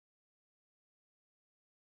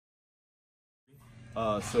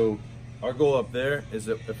So our goal up there is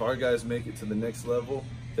that if our guys make it to the next level,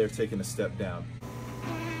 they're taking a step down.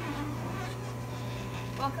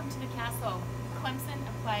 Welcome to the castle, Clemson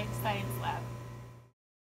Applied Science Lab.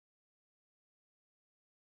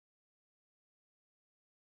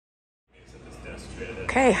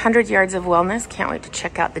 Okay, 100 yards of wellness. Can't wait to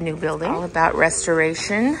check out the new building. All about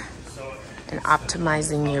restoration and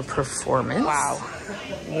optimizing your performance. Wow.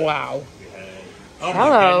 Wow. Oh Hello.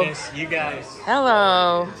 my goodness, you guys.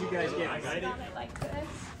 Hello. Did you guys get invited? Like this.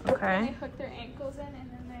 Okay. And they hook their ankles in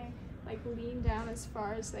and then they like lean down as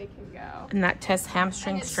far as they can go. And that tests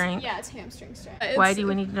hamstring strength? Yeah, it's hamstring strength. Why do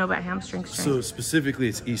we need to know about hamstring strength? So specifically,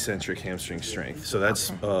 it's eccentric hamstring strength. So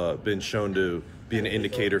that's been shown to be an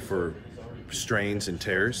indicator for strains and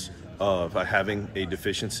tears by having a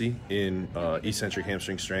deficiency in eccentric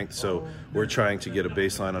hamstring strength. So we're trying to get a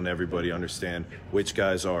baseline on everybody, understand which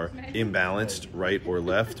guys are imbalanced, right or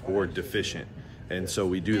left, or deficient. And so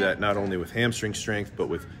we do that not only with hamstring strength, but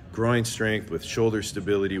with groin strength, with shoulder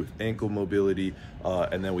stability, with ankle mobility,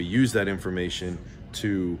 and then we use that information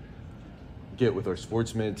to get with our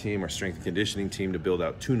sports med team, our strength and conditioning team, to build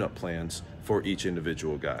out tune-up plans for each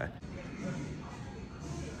individual guy.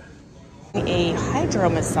 A hydro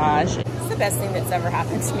massage. It's the best thing that's ever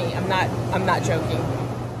happened to me. I'm not joking.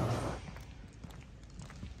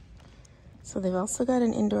 So they've also got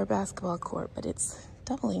an indoor basketball court, but it's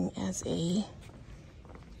doubling as a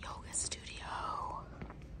yoga studio.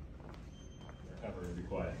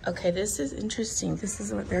 Okay, this is interesting. This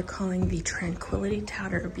is what they're calling the Tranquility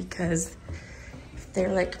Tower, because if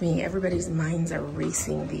they're like me, everybody's minds are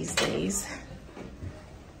racing these days.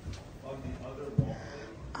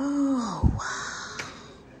 Oh, wow.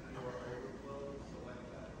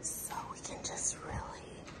 So we can just really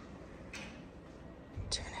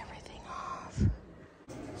turn everything off.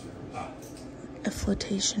 A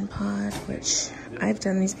flotation pod, which I've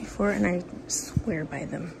done these before and I swear by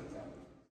them.